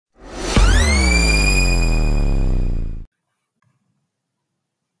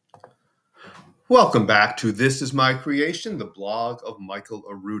Welcome back to This Is My Creation, the blog of Michael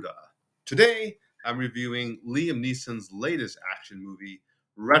Aruda. Today, I'm reviewing Liam Neeson's latest action movie,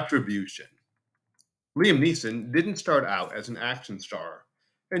 Retribution. Liam Neeson didn't start out as an action star,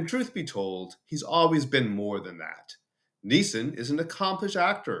 and truth be told, he's always been more than that. Neeson is an accomplished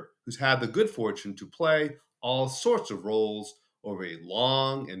actor who's had the good fortune to play all sorts of roles over a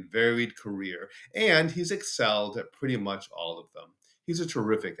long and varied career, and he's excelled at pretty much all of them. He's a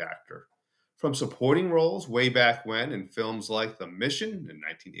terrific actor. From supporting roles way back when in films like The Mission in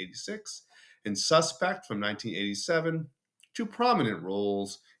 1986 and Suspect from 1987, to prominent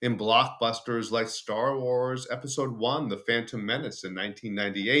roles in blockbusters like Star Wars Episode 1 The Phantom Menace in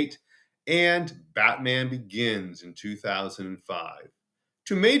 1998 and Batman Begins in 2005.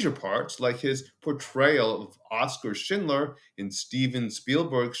 To major parts like his portrayal of Oscar Schindler in Steven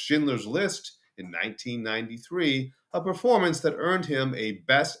Spielberg's Schindler's List in 1993, a performance that earned him a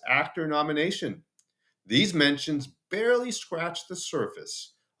Best Actor nomination. These mentions barely scratch the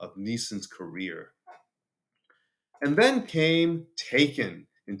surface of Neeson's career. And then came Taken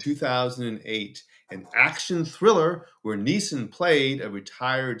in 2008, an action thriller where Neeson played a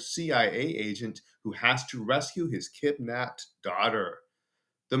retired CIA agent who has to rescue his kidnapped daughter.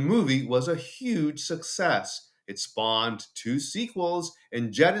 The movie was a huge success. It spawned two sequels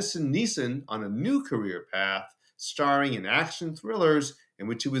and jettisoned Neeson on a new career path, starring in action thrillers in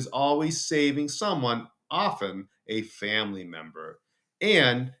which he was always saving someone, often a family member,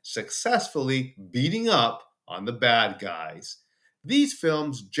 and successfully beating up on the bad guys. These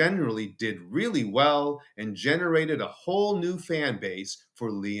films generally did really well and generated a whole new fan base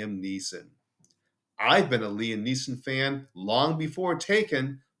for Liam Neeson. I've been a Liam Neeson fan long before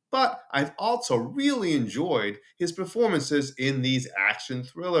Taken, but I've also really enjoyed his performances in these action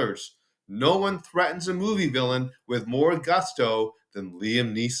thrillers. No one threatens a movie villain with more gusto than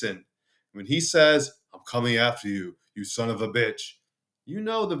Liam Neeson. When he says, "I'm coming after you, you son of a bitch," you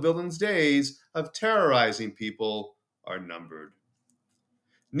know the villain's days of terrorizing people are numbered.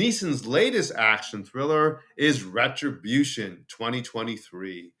 Neeson's latest action thriller is Retribution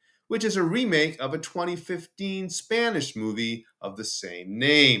 2023, which is a remake of a 2015 Spanish movie of the same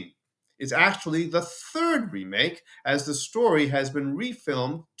name. It's actually the third remake, as the story has been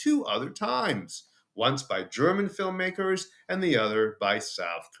refilmed two other times, once by German filmmakers and the other by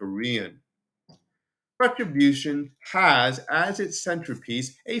South Korean. Retribution has as its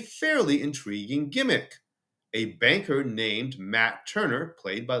centerpiece a fairly intriguing gimmick. A banker named Matt Turner,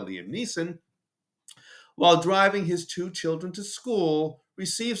 played by Liam Neeson, while driving his two children to school,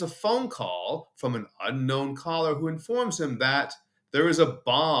 receives a phone call from an unknown caller who informs him that there is a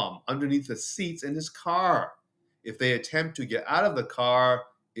bomb underneath the seats in his car. If they attempt to get out of the car,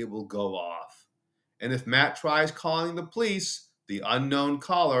 it will go off. And if Matt tries calling the police, the unknown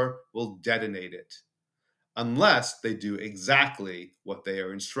caller will detonate it, unless they do exactly what they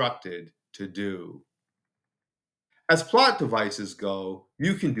are instructed to do. As plot devices go,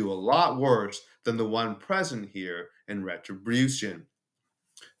 you can do a lot worse than the one present here in Retribution.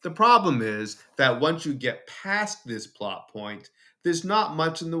 The problem is that once you get past this plot point, there's not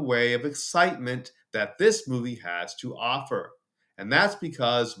much in the way of excitement that this movie has to offer. And that's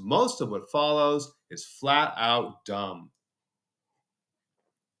because most of what follows is flat out dumb.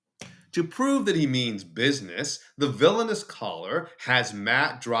 To prove that he means business, the villainous caller has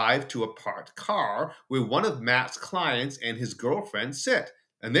Matt drive to a parked car where one of Matt's clients and his girlfriend sit.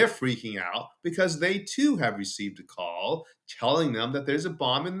 And they're freaking out because they too have received a call telling them that there's a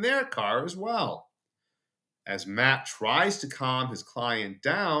bomb in their car as well. As Matt tries to calm his client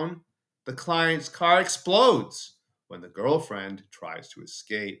down, the client's car explodes when the girlfriend tries to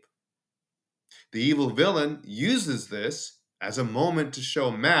escape. The evil villain uses this as a moment to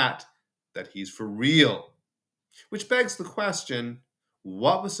show Matt that he's for real. Which begs the question,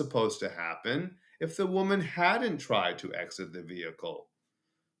 what was supposed to happen if the woman hadn't tried to exit the vehicle?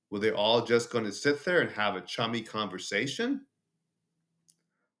 Were they all just going to sit there and have a chummy conversation?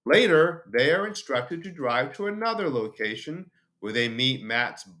 Later, they are instructed to drive to another location where they meet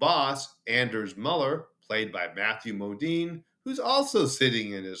Matt's boss, Anders Muller, played by Matthew Modine, who's also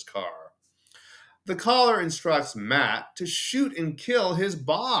sitting in his car. The caller instructs Matt to shoot and kill his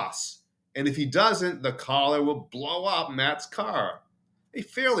boss. And if he doesn't, the caller will blow up Matt's car. A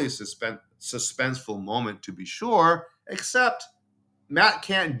fairly suspenseful moment, to be sure, except Matt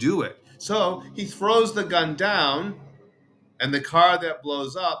can't do it. So he throws the gun down, and the car that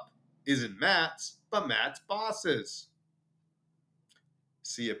blows up isn't Matt's, but Matt's boss's.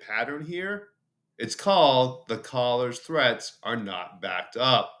 See a pattern here? It's called the caller's threats are not backed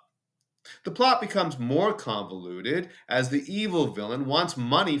up. The plot becomes more convoluted as the evil villain wants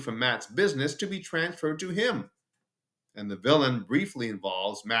money from Matt's business to be transferred to him, and the villain briefly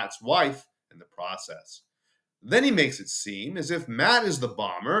involves Matt's wife in the process. Then he makes it seem as if Matt is the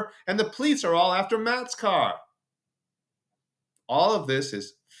bomber and the police are all after Matt's car. All of this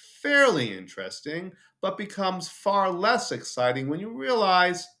is fairly interesting, but becomes far less exciting when you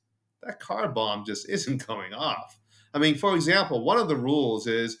realize that car bomb just isn't going off. I mean, for example, one of the rules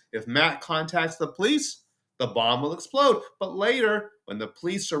is if Matt contacts the police, the bomb will explode. But later, when the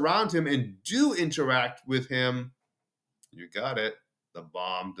police surround him and do interact with him, you got it, the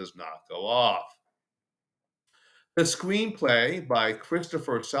bomb does not go off. The screenplay by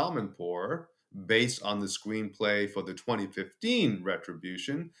Christopher Salmanpour, based on the screenplay for the 2015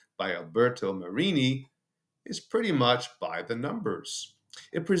 Retribution by Alberto Marini, is pretty much by the numbers.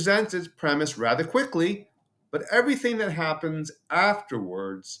 It presents its premise rather quickly, but everything that happens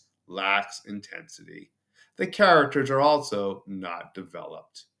afterwards lacks intensity. The characters are also not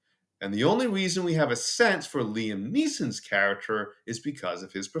developed. And the only reason we have a sense for Liam Neeson's character is because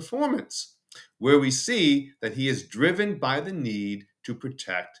of his performance, where we see that he is driven by the need to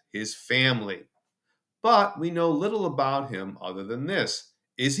protect his family. But we know little about him other than this.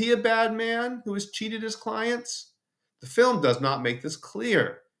 Is he a bad man who has cheated his clients? The film does not make this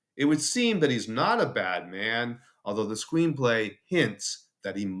clear. It would seem that he's not a bad man, although the screenplay hints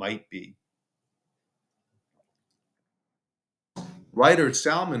that he might be. Writer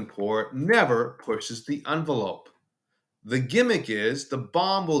Salmanpour never pushes the envelope. The gimmick is the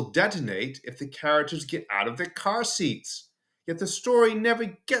bomb will detonate if the characters get out of their car seats. Yet the story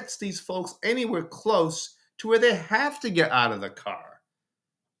never gets these folks anywhere close to where they have to get out of the car.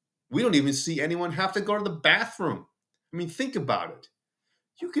 We don't even see anyone have to go to the bathroom. I mean, think about it.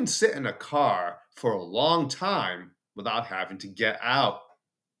 You can sit in a car for a long time without having to get out.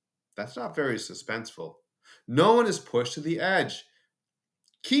 That's not very suspenseful. No one is pushed to the edge.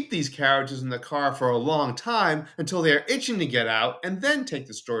 Keep these characters in the car for a long time until they are itching to get out and then take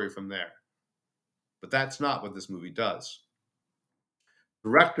the story from there. But that's not what this movie does.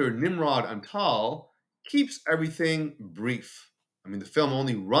 Director Nimrod Antal keeps everything brief. I mean, the film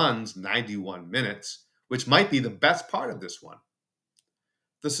only runs 91 minutes, which might be the best part of this one.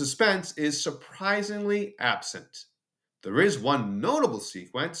 The suspense is surprisingly absent. There is one notable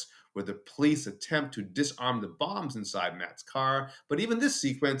sequence where the police attempt to disarm the bombs inside Matt's car, but even this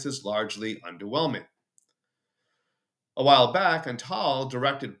sequence is largely underwhelming. A while back, Antal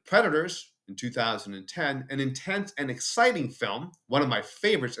directed Predators in 2010, an intense and exciting film, one of my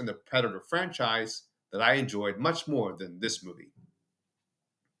favorites in the Predator franchise, that I enjoyed much more than this movie.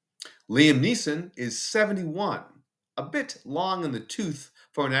 Liam Neeson is 71, a bit long in the tooth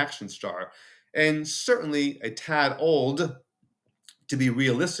for an action star, and certainly a tad old to be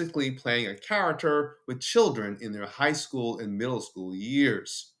realistically playing a character with children in their high school and middle school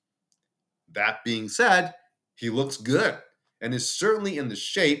years. That being said, he looks good and is certainly in the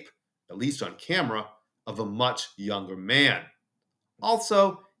shape, at least on camera, of a much younger man.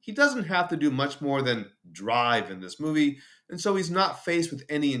 Also, he doesn't have to do much more than drive in this movie, and so he's not faced with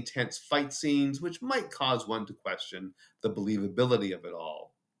any intense fight scenes, which might cause one to question the believability of it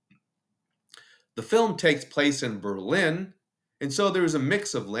all. The film takes place in Berlin, and so there is a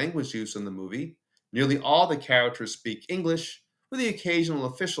mix of language use in the movie. Nearly all the characters speak English, with the occasional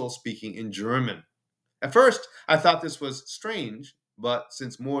official speaking in German. At first, I thought this was strange, but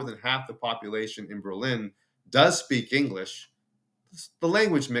since more than half the population in Berlin does speak English, the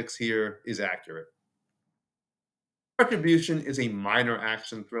language mix here is accurate. Retribution is a minor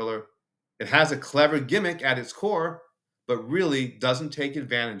action thriller. It has a clever gimmick at its core, but really doesn't take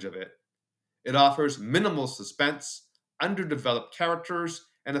advantage of it. It offers minimal suspense, underdeveloped characters,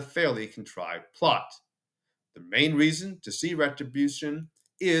 and a fairly contrived plot. The main reason to see Retribution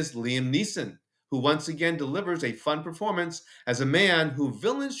is Liam Neeson, who once again delivers a fun performance as a man who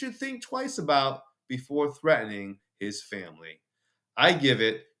villains should think twice about before threatening his family. I give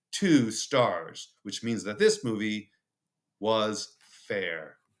it 2 stars, which means that this movie was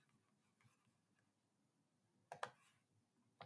fair.